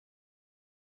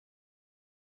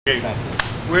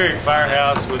We're at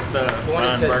Firehouse with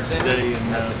Ron Burke today,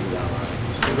 and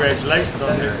congratulations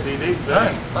on your CD.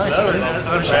 Thanks.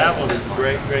 Unraveled is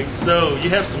great. So you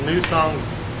have some new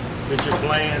songs that you're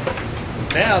playing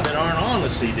now that aren't on the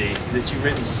CD that you've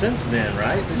written since then,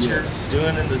 right? That you're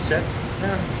doing in the sets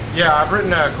now. Yeah, I've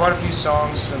written quite a few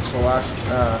songs since the last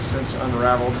since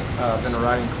Unraveled. I've been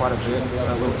writing quite a bit,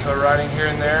 a little co-writing here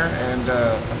and there, and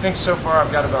I think so far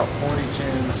I've got about 40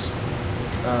 tunes.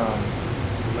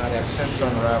 Since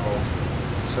Unraveled,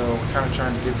 so we're kind of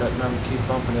trying to get that number, keep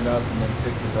bumping it up, and then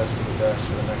pick the best of the best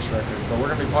for the next record. But we're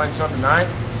going to be playing some tonight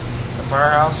at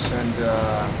Firehouse, and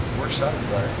we're excited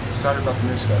about it. Excited about the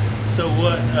new stuff. So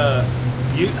what?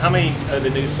 How many of the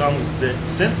new songs that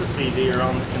since the CD are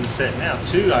on in the set now?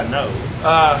 2, I know.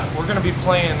 We're going to be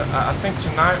playing. I think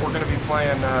tonight we're going to be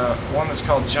playing one that's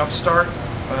called Jumpstart,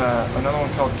 another one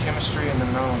called Chemistry, and then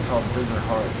another one called Bigger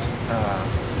Heart.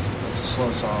 It's a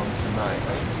slow song tonight.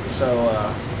 So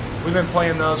we've been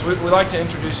playing those. We like to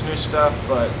introduce new stuff,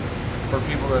 but for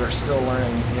people that are still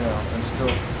learning, and still,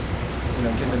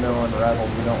 getting to know Unraveled,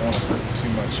 we don't want to put too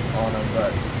much on them,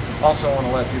 but also want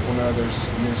to let people know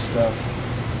there's new stuff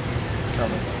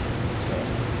coming. So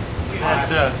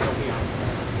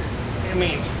I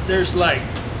mean, there's like,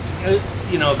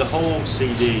 the whole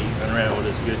CD Unraveled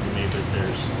is good to me, but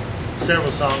there's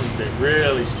several songs that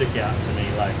really stick out to me,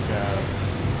 like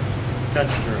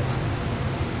Country Girl.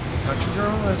 Country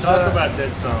Girl is talk about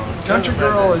that song. Country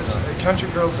Girl is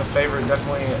a favorite,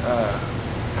 definitely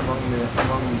among the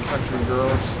country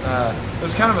girls. It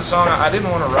was kind of a song I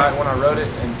didn't want to write when I wrote it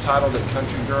and titled it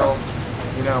Country Girl.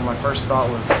 My first thought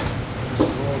was this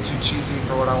is a little too cheesy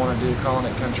for what I want to do, calling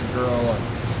it Country Girl.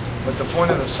 But the point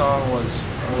of the song was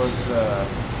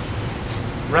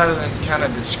rather than kind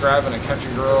of describing a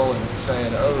country girl and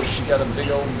saying, oh, she got a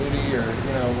big old booty or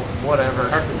whatever.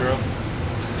 Country girl.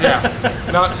 Yeah,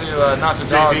 not to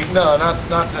dog. No, not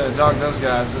to dog those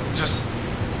guys. Just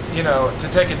to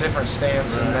take a different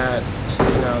stance in that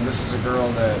this is a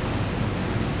girl that,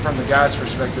 from the guy's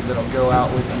perspective, that'll go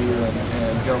out with you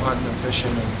and go hunting and fishing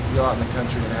and go out in the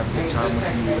country and have a good time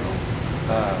with you.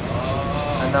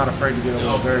 And not afraid to get a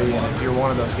little dirty. And if you're one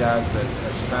of those guys that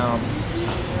has found a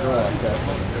girl like that,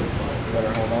 you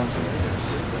better hold on to her.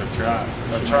 Try.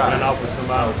 Run off with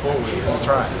somebody with 4-wheeler. That's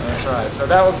right. So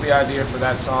that was the idea for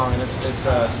that song, and it's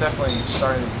definitely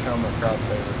starting to become a crowd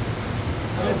favorite.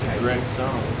 So it's a great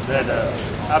song.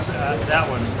 That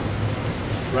one,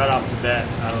 right off the bat,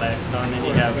 I latched on. Then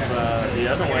you have the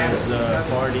other ones,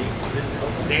 Party,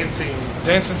 Dancing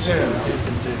Tune.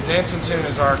 Dancing Tune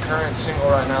is our current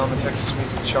single right now on the Texas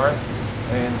Music Chart,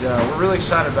 and we're really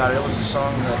excited about it. It was a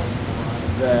song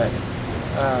that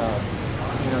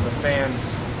the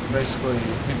fans, basically,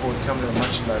 people would come to the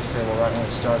merchandise table right when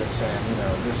we started saying,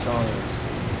 this song is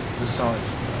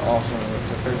awesome. It's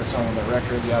their favorite song on the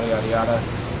record, yada yada yada.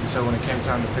 And so when it came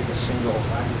time to pick a single,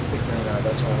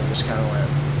 that's when we just kind of went,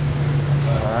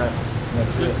 all right,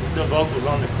 that's it. The vocals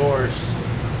on the chorus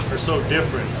are so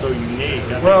different, so unique.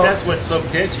 I mean, that's what's so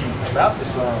catchy about the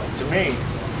song to me.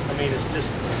 I mean, it's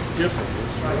just different.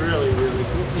 It's really, really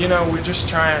cool. We're just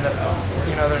trying to,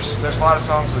 there's a lot of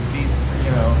songs with deep,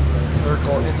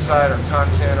 lyrical insight or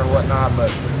content or whatnot,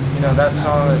 but that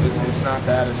song it's not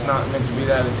that. It's not meant to be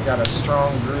that. It's got a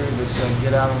strong groove. It's a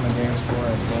get out on the dance floor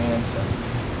and dance,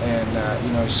 and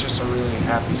it's just a really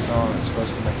happy song. It's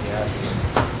supposed to make you happy,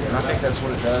 and I think that's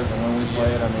what it does. And when we play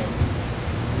it, I mean,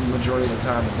 the majority of the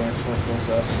time the dance floor fills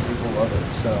up and people love it.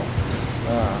 So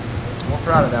we're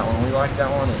proud of that one. We like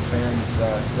that one, and fans,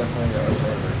 it's definitely our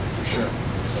favorite for sure.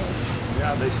 So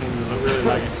yeah, they seem to really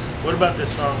like it. What about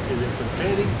this song? Is it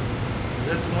Confetti? Is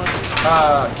that the one?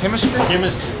 Chemistry?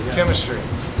 Chemistry. Yeah. Chemistry.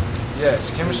 Yes,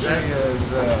 Chemistry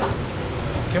is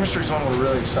one we're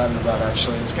really excited about,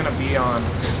 actually. It's going to be on,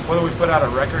 whether we put out a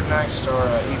record next or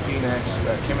an EP next,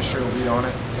 Chemistry will be on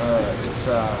it. We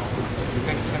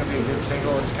think it's going to be a good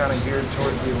single. It's kind of geared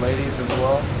toward the ladies as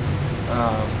well.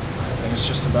 And it's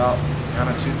just about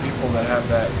kind of two people that have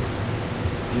that,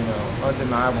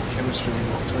 undeniable chemistry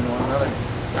between one another.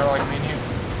 Kind of like me and you.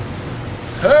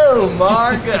 Oh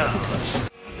my gosh!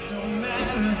 Don't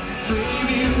matter,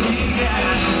 baby, we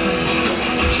got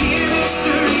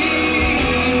chemistry.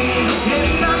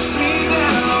 It knocks me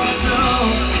down so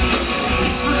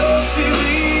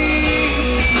explosively.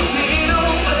 Taking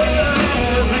over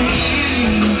every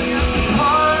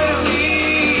part of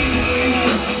me.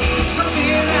 It's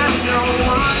something I don't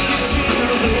want you to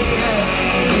be.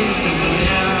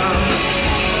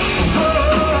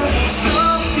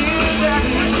 Something that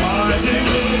is harder.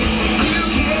 You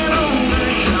can't own it.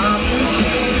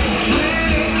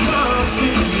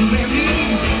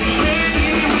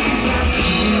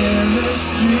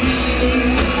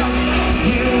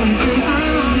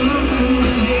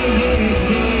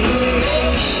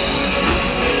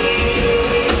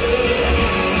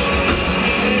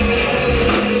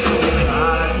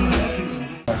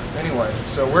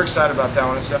 So we're excited about that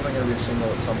one. It's definitely going to be a single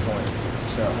at some point.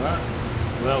 So. All right.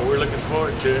 Well, we're looking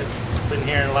forward to it. Been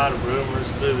hearing a lot of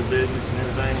rumors through the business and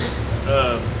everything.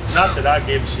 Not that I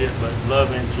give a shit, but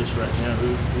love interest right now.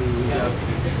 Who's out?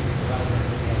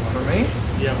 For me?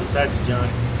 Yeah, besides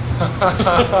Johnny.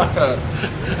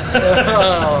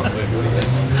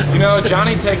 You know,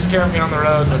 Johnny takes care of me on the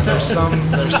road, but there's some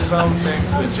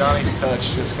things that Johnny's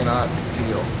touch just cannot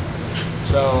heal.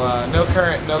 So no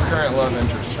current love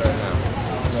interest right now.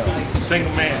 So,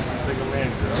 Single man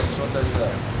girl. that's what they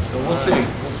say. So we'll see.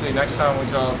 We'll see. Next time we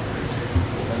talk,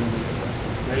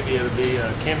 maybe it'll be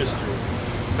chemistry.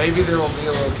 Maybe there will be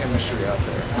a little chemistry out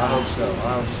there. I hope so.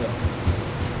 I hope so.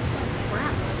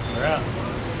 We're out.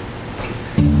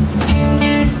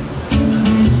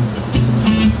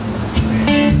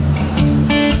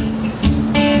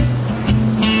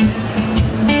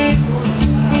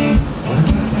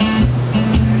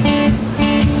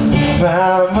 If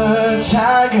I'm a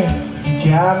tiger, you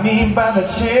got me by the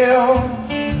tail.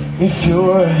 If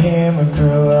you're a hammer,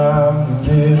 girl, I'm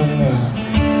the little man.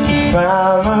 If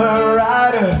I'm a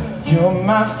rider, you're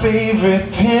my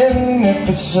favorite pen. If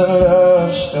it's a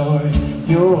love story,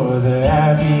 you're the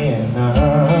happy end.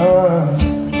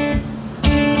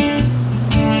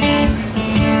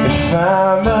 If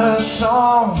I'm a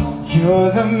song,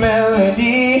 you're the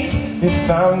melody.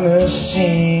 If I'm the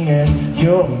singer,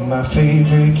 you're my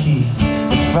favorite key.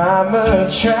 If I'm a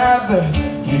traveler,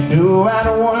 you know I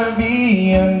don't want to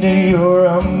be under your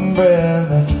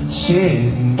umbrella,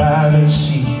 sitting by the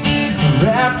sea.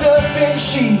 Wrapped up in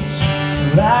sheets,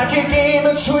 like a game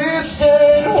of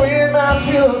Twister. When my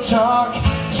pillow talk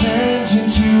turns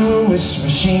into a whisper,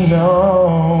 she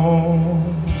knows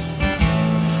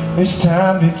it's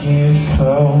time to get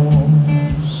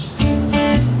close.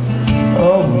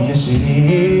 Oh, yes it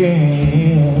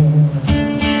is.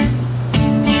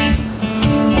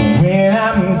 When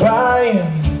I'm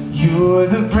buying, you're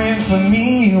the brand for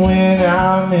me. When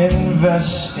I'm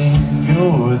investing,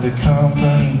 you're the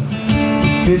company.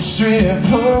 If it's strip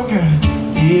poker,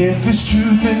 if it's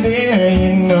truth and dare,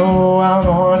 you know I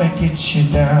wanna get you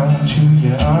down to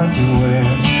your underwear.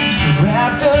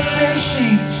 Wrapped up in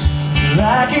sheets,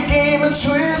 like a game of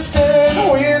Twister.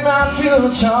 When my pillow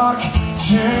talk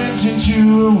turns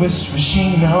into a whisper,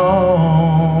 she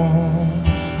knows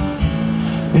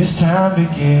it's time to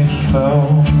get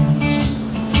close.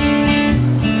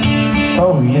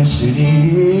 Oh, yes it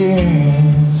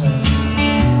is.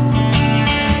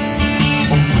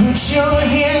 Well, put your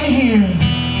hand here,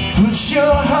 put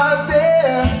your heart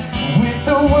there. With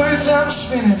the words I'm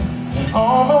spinning, it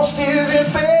almost isn't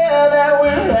fair that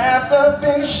we're wrapped up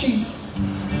in sheets,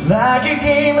 like a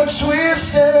game of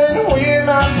Twister. When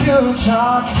my pillow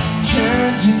talk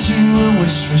turns into a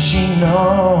whisper, she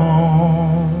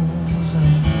knows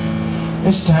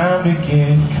it's time to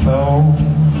get close.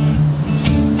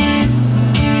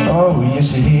 Oh,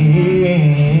 yes it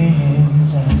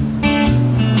is.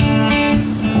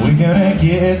 We're gonna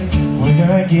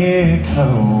get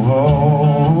close.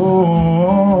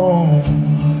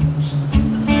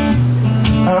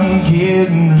 I'm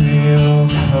getting real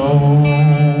close.